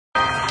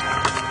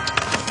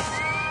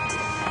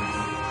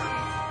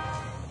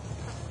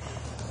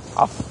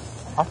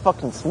I'll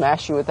fucking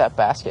smash you with that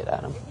basket,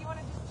 Adam. If you want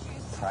to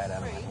just choose Try it out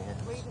of my three,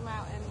 hands. read them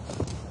out and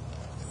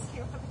see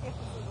what the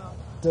answers are.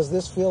 Does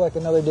this feel like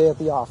another day at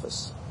the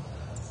office?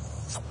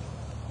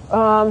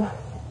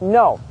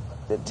 No.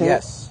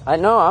 Yes. I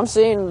know. I'm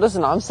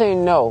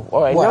saying no.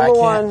 All right. What, Number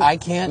one. I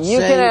can't You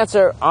say... can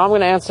answer. I'm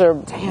going to answer.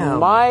 Damn.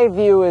 My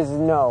view is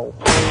no.